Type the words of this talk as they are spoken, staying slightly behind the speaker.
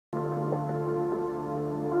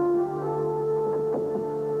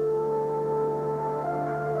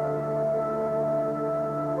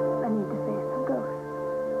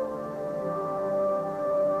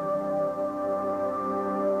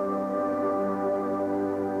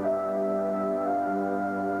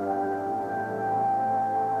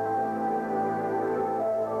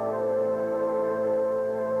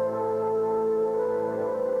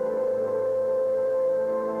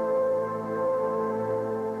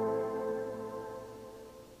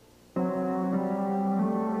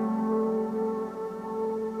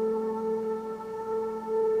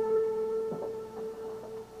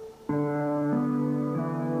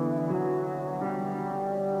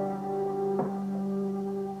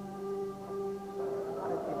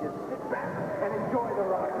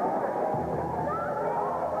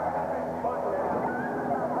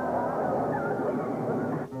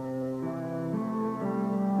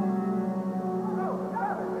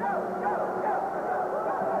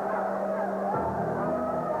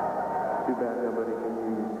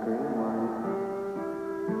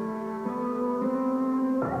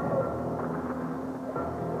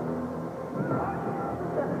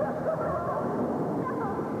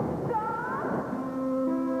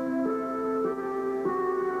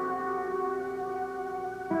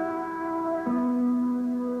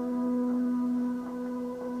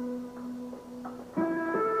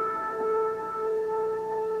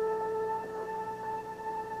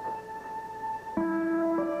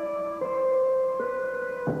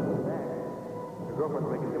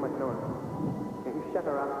doing? Can't you shut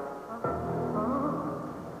her up?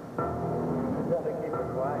 You better keep her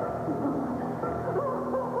quiet.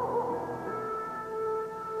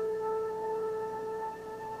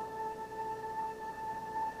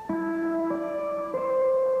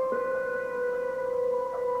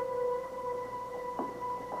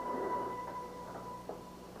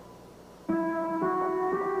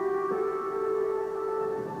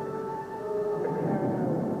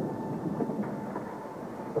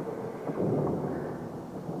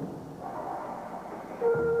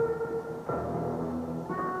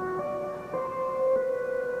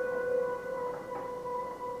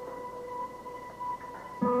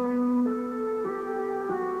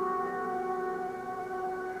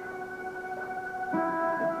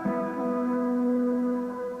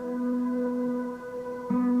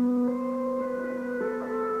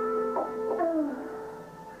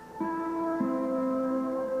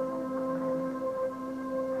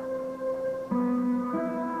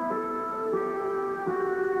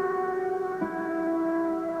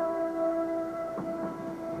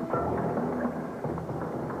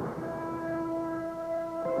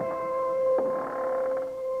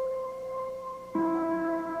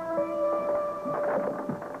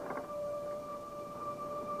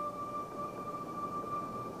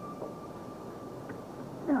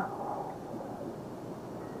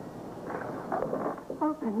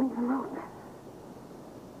 Open, leave them open.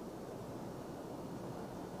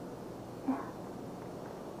 Yeah.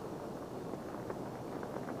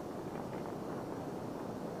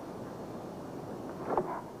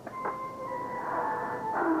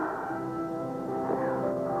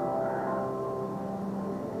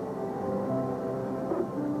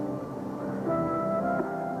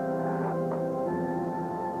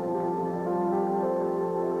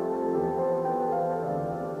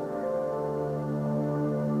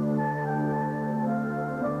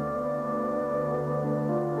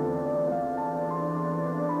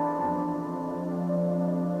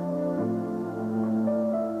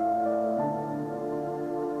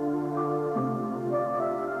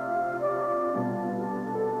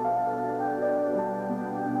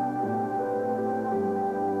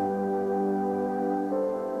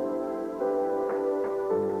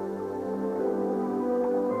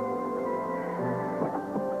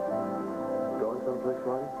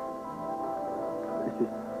 Marty? It's just...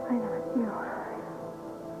 I know, it's you.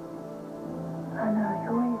 I know,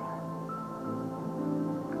 you're waiting.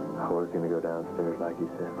 I was going to go downstairs like you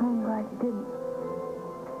said. I'm glad you didn't.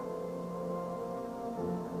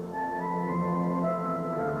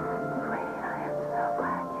 Wait, I am so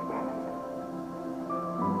glad you didn't.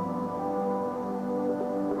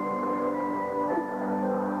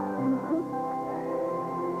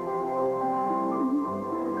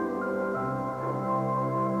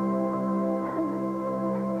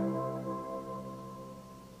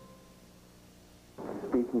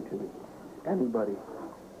 Speaking to me. Anybody.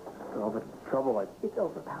 All the trouble I... It's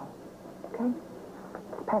over, Powell. Okay?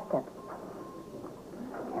 It's past tense.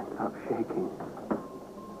 I can't stop shaking.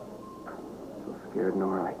 So scared,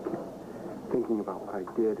 Nora. I keep thinking about what I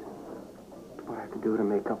did. What I have to do to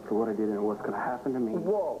make up for what I did and what's going to happen to me.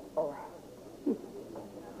 Whoa. Oh.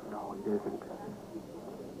 No, it isn't.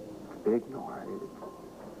 It's big, Nora. It's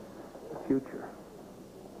the future.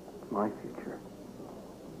 It's my future.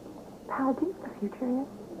 Powell, do you know what the future is?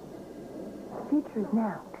 The future is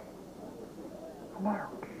now.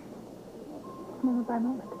 Now. Moment by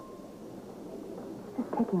moment. It's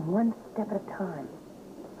just taking one step at a time.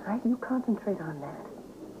 All right? You concentrate on that.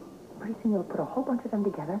 Pretty soon you'll put a whole bunch of them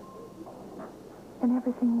together, and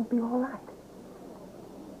everything will be all right.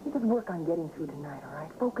 You just work on getting through tonight, all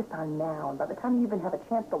right? Focus on now, and by the time you even have a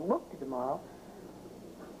chance to look to tomorrow,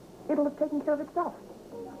 it'll have taken care of itself.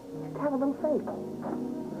 Just have a little faith.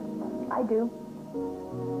 I do.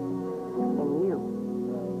 In you.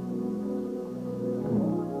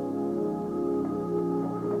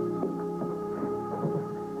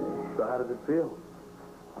 So how does it feel?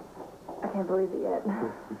 I can't believe it yet.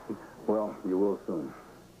 Well, you will soon,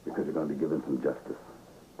 because you're going to be given some justice.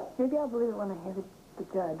 Maybe I'll believe it when I hear the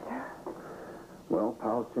judge. Well,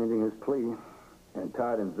 Powell's changing his plea, and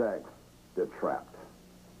Todd and Zach, they're trapped.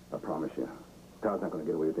 I promise you. Todd's not going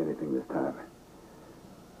to get away with anything this time.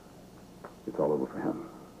 It's all over for him.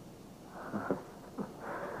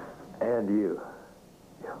 And you.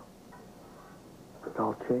 Yeah. It's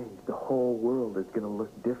all changed. The whole world is going to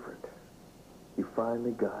look different. You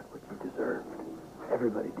finally got what you deserved.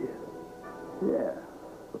 Everybody did. Yeah.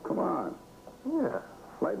 So come on. Yeah.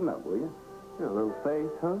 Lighten up, will you? A little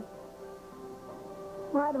faith, huh?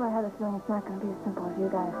 Why do I have the feeling it's not going to be as simple as you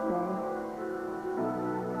guys say?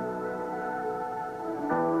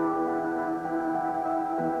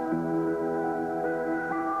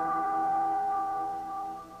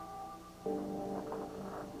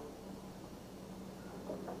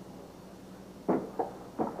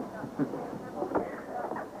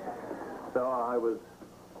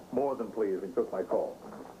 podium, please, when you took my call.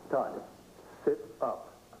 Todd, sit up.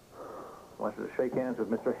 I want you to shake hands with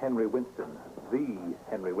Mr. Henry Winston, the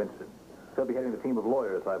Henry Winston. He'll be heading the team of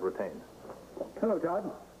lawyers I've retained. Hello,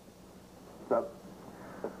 Todd. What's up?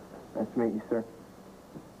 Nice to meet you, sir.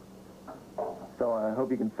 So I hope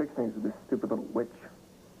you can fix things with this stupid little witch.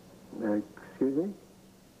 Excuse me?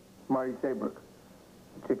 Marty Saybrook,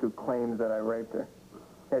 the chick who claims that I raped her.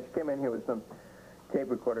 Yeah, she came in here with some tape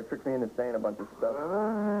recorder, tricked me into saying a bunch of stuff.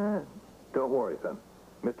 Don't worry, son.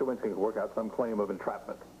 Mr. Winston can work out some claim of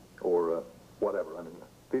entrapment. Or whatever. I mean,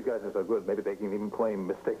 these guys are so good, maybe they can even claim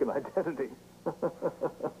mistaken identity.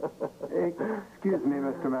 Excuse me,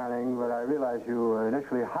 Mr. Manning, but I realize you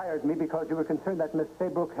initially hired me because you were concerned that Miss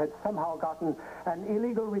Saybrook had somehow gotten an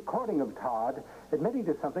illegal recording of Todd, admitting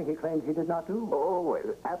to something he claimed he did not do. Oh, wait.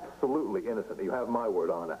 Absolutely innocent. You have my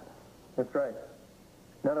word on that. That's right.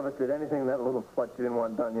 None of us did anything that little slut didn't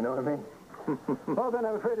want done, you know what I mean? Well, then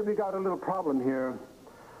I'm afraid we got a little problem here.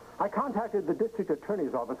 I contacted the district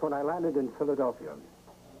attorney's office when I landed in Philadelphia.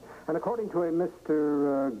 And according to a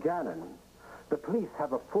Mr. Gannon, the police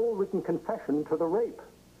have a full written confession to the rape.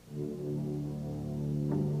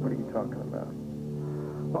 What are you talking about?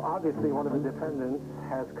 Well, obviously one of the defendants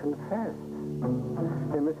has confessed.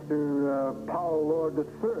 And Mr. Powell Lord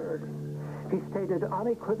III. He stated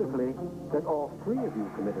unequivocally that all three of you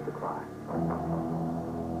committed the crime.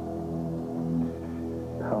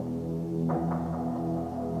 How?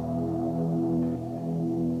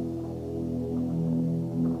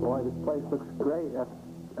 Boy, this place looks great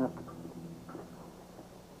after...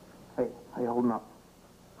 Hey, how you holding up?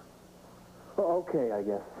 Oh, okay, I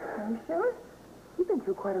guess. Are you sure? You've been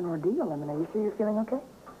through quite an ordeal, Lemon. Are you sure you're feeling okay?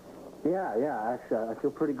 Yeah, actually, I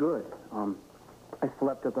feel pretty good. I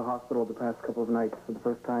slept at the hospital the past couple of nights for the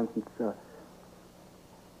first time since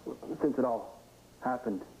it all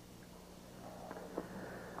happened.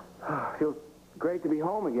 Feels great to be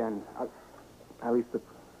home again. At least the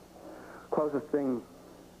closest thing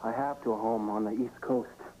I have to a home on the East Coast.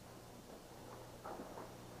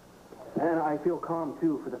 And I feel calm,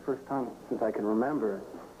 too, for the first time since I can remember.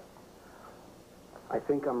 I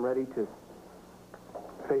think I'm ready to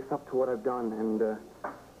face up to what I've done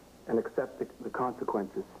and accept the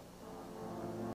consequences.